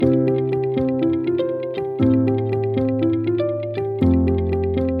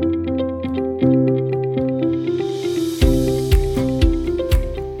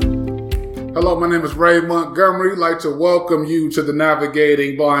name is Ray Montgomery. I'd like to welcome you to the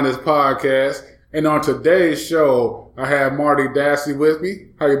Navigating Blindness podcast. And on today's show, I have Marty Dassey with me.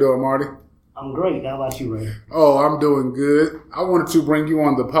 How you doing, Marty? I'm great. How about you, Ray? Oh, I'm doing good. I wanted to bring you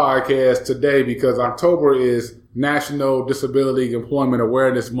on the podcast today because October is National Disability Employment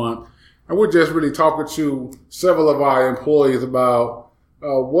Awareness Month. And we're just really talking to several of our employees about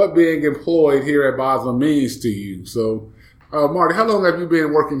what being employed here at Bosma means to you. So, Marty, how long have you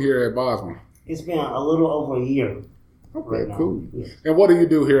been working here at Bosma? It's been a little over a year. Okay, right cool. Yes. And what do you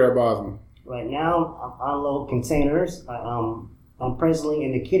do here at Bosma? Right now, I unload containers. I'm presently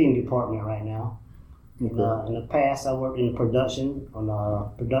in the kitting department right now. Okay. In the past, I worked in production on the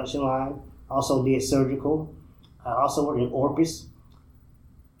production line. Also did surgical. I also worked in Orpus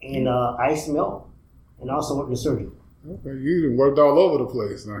and ice melt, and also worked in surgical. Okay, you worked all over the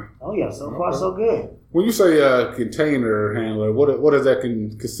place now. Oh yeah, so far so good. When you say container handler, what does that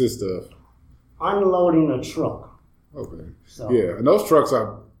consist of? Unloading a truck. Okay. So yeah, and those trucks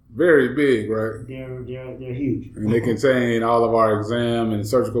are very big, right? They're huge. And they contain all of our exam and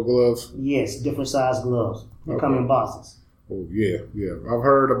surgical gloves? Yes, different size gloves. They come in boxes. Oh, yeah. I've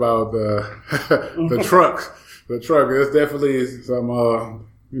heard about the truck. The truck, it's definitely some,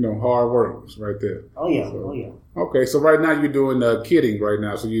 hard work right there. Oh, yeah. Okay, so right now you're doing kitting right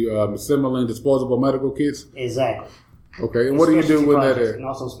now. So you assembling disposable medical kits? Exactly. Okay, and what do you do with that? And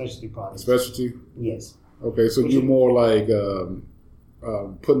also specialty products. Specialty? Yes. Okay, so you're more like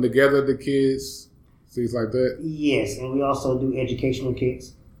putting together the kits, things like that? Yes, and we also do educational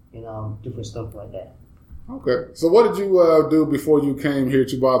kits and different stuff like that. Okay, so what did you do before you came here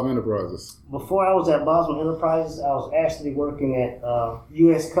to Bosma Enterprises? Before I was at Bosma Enterprises, I was actually working at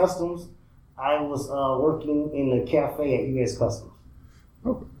U.S. Customs. I was working in the cafe at U.S. Customs.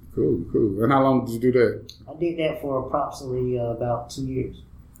 Okay, cool. And how long did you do that? I did that for approximately about 2 years.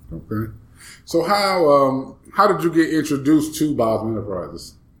 Okay. So how did you get introduced to Bosma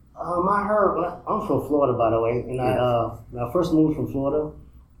Enterprises? I heard, I'm from Florida, by the way, and when I first moved from Florida,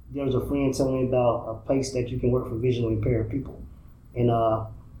 there was a friend telling me about a place that you can work for visually impaired people. And I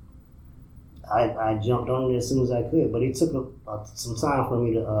jumped on it as soon as I could, but it took some time for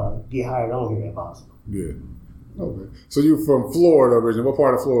me to get hired on here at Bosma. Yeah. Okay. So you're from Florida originally. What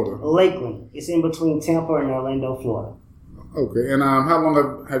part of Florida? Lakeland. It's in between Tampa and Orlando, Florida. Okay. And how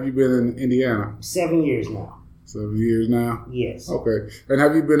long have you been in Indiana? 7 years now. 7 years now? Yes. Okay. And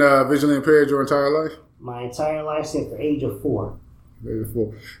have you been visually impaired your entire life? My entire life since the age of 4.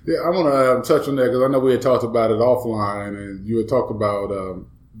 Yeah, I want to touch on that because I know we had talked about it offline, and you had talked about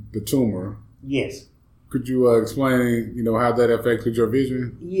the tumor. Yes. Could you explain, how that affected your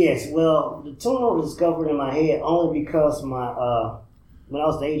vision? Yes. Well, the tumor was discovered in my head only because when I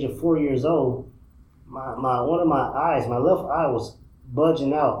was the age of 4 years old, my one of my eyes, my left eye was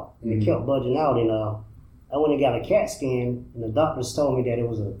budging out, and it kept budging out, and I went and got a CAT scan, and the doctors told me that it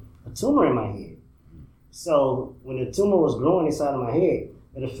was a tumor in my head. So when the tumor was growing inside of my head,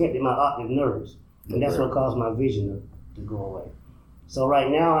 it affected my optic nerves, and that's what caused my vision to go away. So right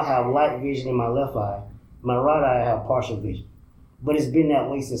now I have light vision in my left eye. My right eye I have partial vision. But it's been that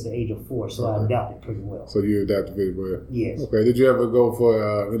way since the age of 4, so I adapted pretty well. So you adapted very well? Yes. Okay. Did you ever go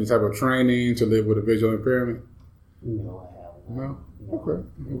for any type of training to live with a visual impairment? No, I haven't. No?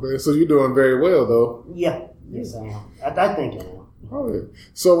 Okay. So you're doing very well, though. Yeah. Yes, I am. I think I am. Oh, yeah.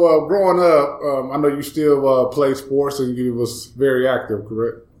 So growing up, I know you still play sports and you was very active,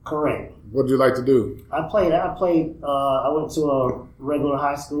 correct? Correct. What did you like to do? I went to a regular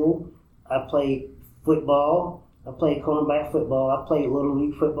high school. I played football. I played cornerback football. I played Little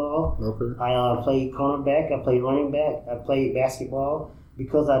League football. Okay. I played cornerback. I played running back. I played basketball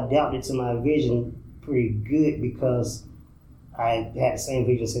because I adapted to my vision pretty good because I had the same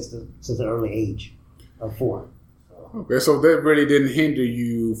vision since the early age of 4. Okay, so that really didn't hinder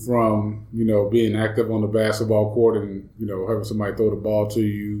you from, being active on the basketball court and, having somebody throw the ball to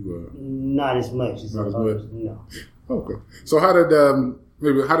you? Not as much. Not as much? No. Okay. So how did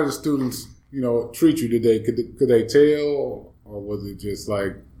the students, treat you? Could they tell, or was it just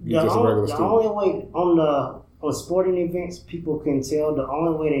like just a regular student? The only way on sporting events, people can tell. The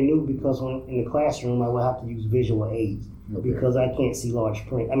only way they knew because when in the classroom, I would have to use visual aids. Okay. Because I can't see small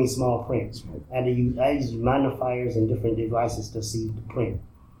print. I use magnifiers and different devices to see the print.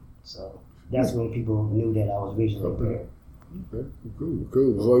 So that's when people knew that I was visually impaired. Okay,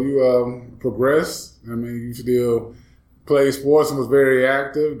 cool. So you progressed. You still played sports and was very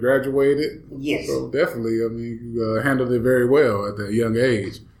active, graduated. Yes. So definitely, you handled it very well at that young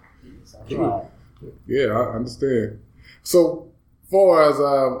age. Yes, I tried. Yeah, I understand. So far as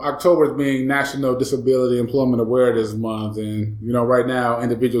October being National Disability Employment Awareness Month, and right now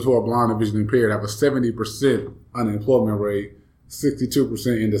individuals who are blind and visually impaired have a 70% unemployment rate,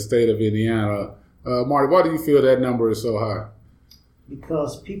 62% in the state of Indiana. Marty, why do you feel that number is so high?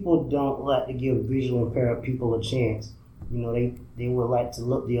 Because people don't like to give visually impaired people a chance. They would like to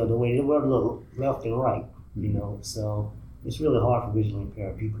look the other way. They would look left and right. So it's really hard for visually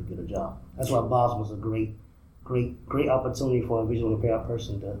impaired people to get a job. That's why Boswell's a great opportunity for a visually impaired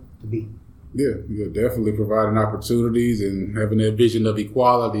person to be. Yeah, you're definitely providing opportunities and having that vision of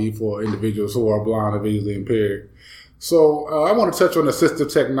equality for individuals who are blind and visually impaired. So I want to touch on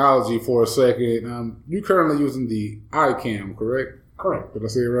assistive technology for a second. You're currently using the iCam, correct? Correct. Did I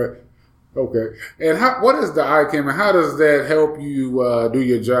say it right? Okay. And what is the iCam, and how does that help you do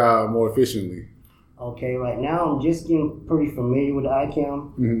your job more efficiently? Okay, right now I'm just getting pretty familiar with the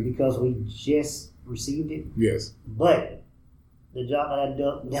iCam because we just received it. Yes. But the job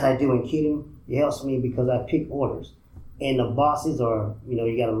that I do in Keating, it helps me because I pick orders. And the boxes are, you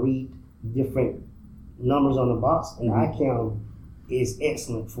got to read different numbers on the box. And the iCam is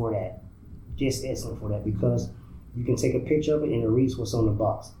excellent for that. Just excellent for that because you can take a picture of it and it reads what's on the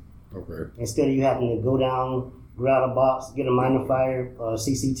box. Okay. Instead of you having to go down, grab a box, get a magnifier,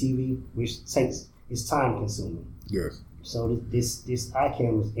 CCTV, which it's time consuming. Yes. So this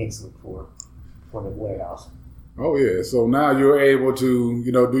iCam is excellent for the warehouse. Oh yeah. So now you're able to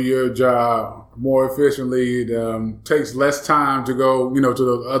do your job more efficiently. It takes less time to go to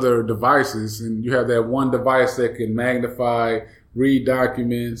the other devices, and you have that one device that can magnify, read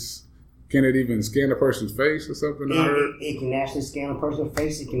documents. Can it even scan a person's face or something? It can actually scan a person's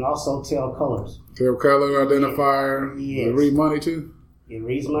face. It can also tell colors. Tell color identifier. Yes. It read money too? It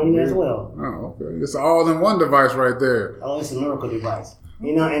reads money as well. Oh, okay. It's an all-in-one device right there. Oh, it's a miracle device.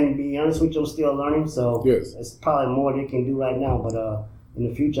 And to be honest with you, I'm still learning, so yes. It's probably more they can do right now, but in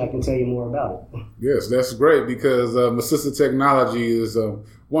the future I can tell you more about it. Yes, that's great because assistive technology is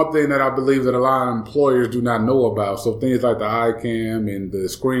one thing that I believe that a lot of employers do not know about. So things like the iCam and the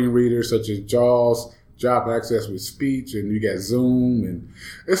screen readers such as JAWS, Job Access with Speech, and you got Zoom, and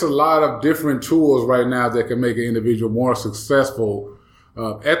it's a lot of different tools right now that can make an individual more successful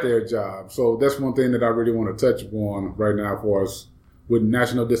at their job. So that's one thing that I really want to touch upon right now for us with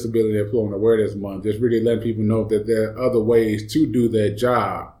National Disability Employment Awareness Month, just really letting people know that there are other ways to do their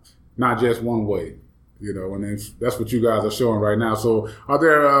job, not just one way, and that's what you guys are showing right now. So are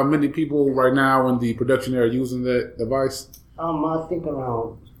there many people right now in the production area using that device? I think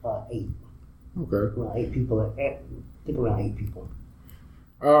around 8. Okay. Around 8 people. I think around 8 people.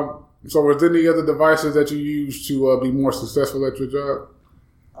 So is there any other devices that you use to be more successful at your job?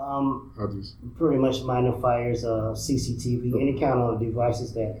 Pretty much magnifiers, CCTV, any kind of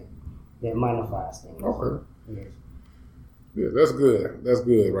devices that magnifies things. Okay. Yes. Yeah, that's good. That's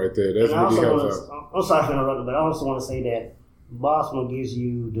good right there. That's really helps out. I'm sorry for interrupting, but I also want to say that Boswell gives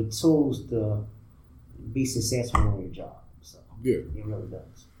you the tools to be successful in your job. So yeah, it really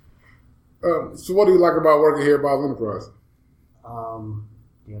does. So what do you like about working here at Boswell Enterprise?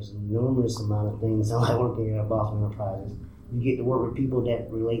 There's a numerous amount of things I like working here at Boswell Enterprises. You get to work with people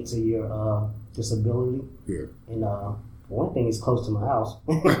that relate to your disability. Yeah. And for one thing, it's close to my house,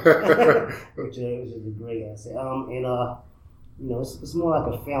 which is a great asset. It's more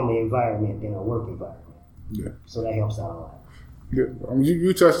like a family environment than a work environment. Yeah. So that helps out a lot. Yeah.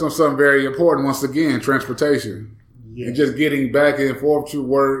 You touched on something very important once again, transportation. Yes. And just getting back and forth to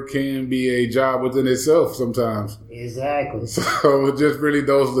work can be a job within itself sometimes. Exactly. So just really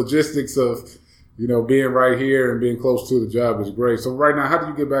those logistics of being right here and being close to the job is great. So right now, how do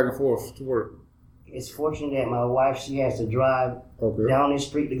you get back and forth to work? It's fortunate that my wife, she has to drive down this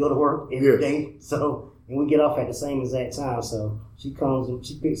street to go to work every day. So, and we get off at the same exact time. So she comes and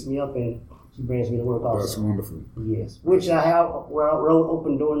she picks me up and she brings me to work also. That's wonderful. Yes. Which I have rode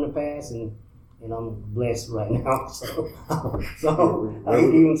open door in the past and I'm blessed right now. So I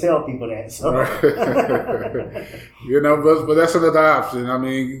didn't even tell people that. So. But that's another option. I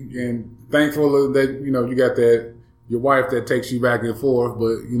mean, and thankful that, you got that, your wife that takes you back and forth.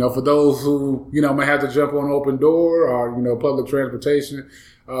 But, for those who, may have to jump on open door or, public transportation,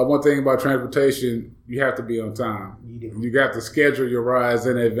 one thing about transportation, you have to be on time. You do. You got to schedule your rides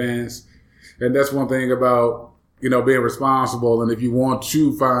in advance. And that's one thing about, being responsible. And if you want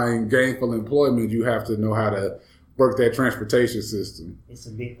to find gainful employment, you have to know how to work that transportation system. It's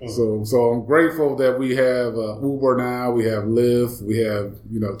a big thing. So I'm grateful that we have Uber now, we have Lyft, we have,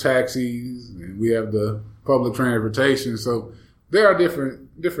 taxis, and we have the public transportation. So there are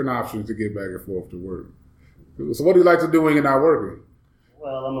different options to get back and forth to work. So what do you like to do when you're not working?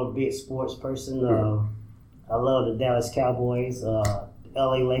 Well, I'm a big sports person. I love the Dallas Cowboys, the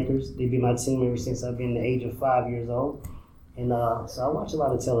LA Lakers. They've been my team ever since I've been the age of 5 years old. And so I watch a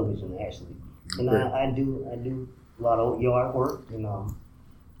lot of television, actually. And I do a lot of yard work. And I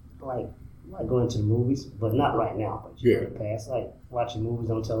like going to the movies, but not right now. But in the past, I like watching movies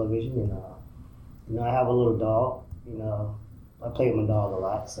on television. And I have a little dog. I play with my dog a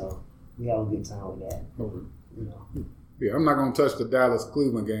lot, so we have a good time with that. Okay. You Yeah, I'm not going to touch the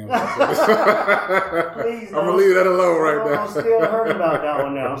Dallas-Cleveland game. Please, I'm going to leave that alone right now. I'm still hurting about that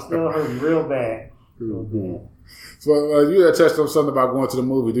one now. I'm still hurting real bad. Real bad. So you had touched on something about going to the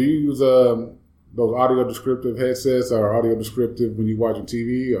movie. Do you use those audio descriptive headsets or audio descriptive when you're watching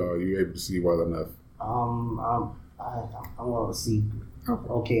TV, or are you able to see well enough? I'm able to see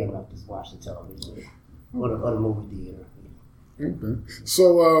okay enough to watch the television or the movie theater. Okay.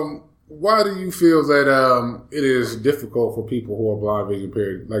 So why do you feel that it is difficult for people who are blind, vision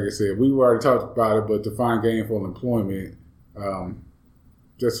impaired? Like I said, we already talked about it, but to find gainful employment,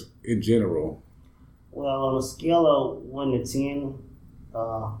 just in general. Well, on a scale of 1 to 10,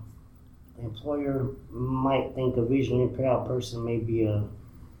 an employer might think a visually impaired person may be a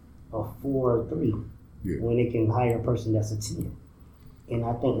 4 or 3 when they can hire a person that's a 10. And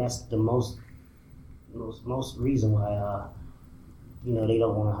I think that's the most reason why they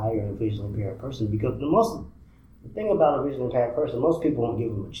don't want to hire a visually impaired person, because the thing about a visually impaired person, most people won't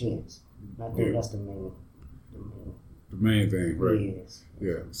give them a chance. And I think that's the main thing, right? Yes.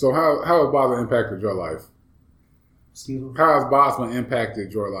 Yeah. So how has Bosman impacted your life? Excuse me? How has Bosman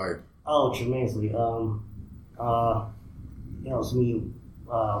impacted your life? Oh, tremendously. It helps me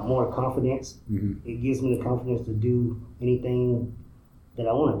more confidence. Mm-hmm. It gives me the confidence to do anything that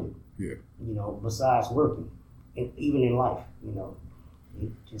I want to do. Yeah. Besides working, and even in life,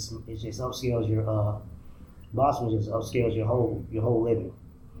 it just upscales your Bosman just upscales your whole living.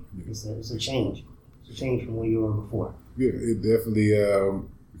 Yeah. It's a change. It's a change from where you were before. Yeah, it definitely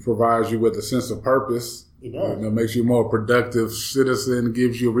provides you with a sense of purpose. It does. It makes you a more productive citizen,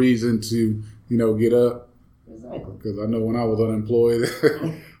 gives you a reason to, get up. Exactly. Because I know when I was unemployed,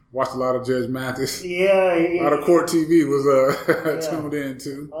 watched a lot of Judge Mathis. Yeah. A lot of court TV was tuned in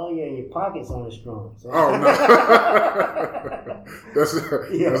to. Oh, yeah, your pockets aren't strong. So. Oh, no.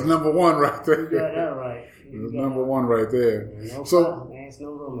 That's number one right there. You got that right. That's number one right there. Yeah, it's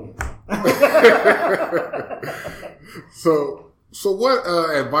no romance. So what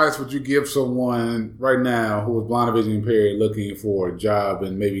advice would you give someone right now who is blind or vision impaired looking for a job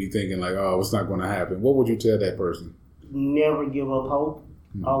and maybe thinking like, oh, it's not going to happen? What would you tell that person? Never give up hope.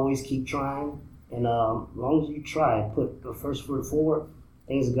 Mm-hmm. Always keep trying. And as long as you try, put the first foot forward,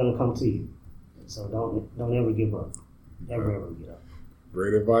 things are going to come to you. So don't ever give up. Never ever give up.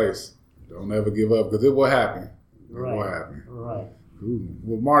 Great advice. Don't ever give up, because it will happen. Right. It will happen. Right. Ooh.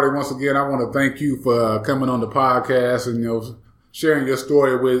 Well, Marty, once again, I want to thank you for coming on the podcast and sharing your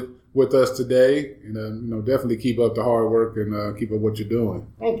story with us today. And definitely keep up the hard work and keep up what you're doing.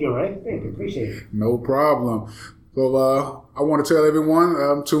 Thank you, Ray. Thank you. Appreciate it. No problem. So I want to tell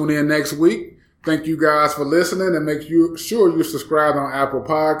everyone, tune in next week. Thank you guys for listening, and make sure you subscribe on Apple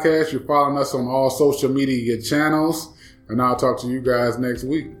Podcasts. You're following us on all social media channels, and I'll talk to you guys next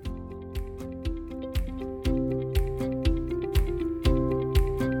week.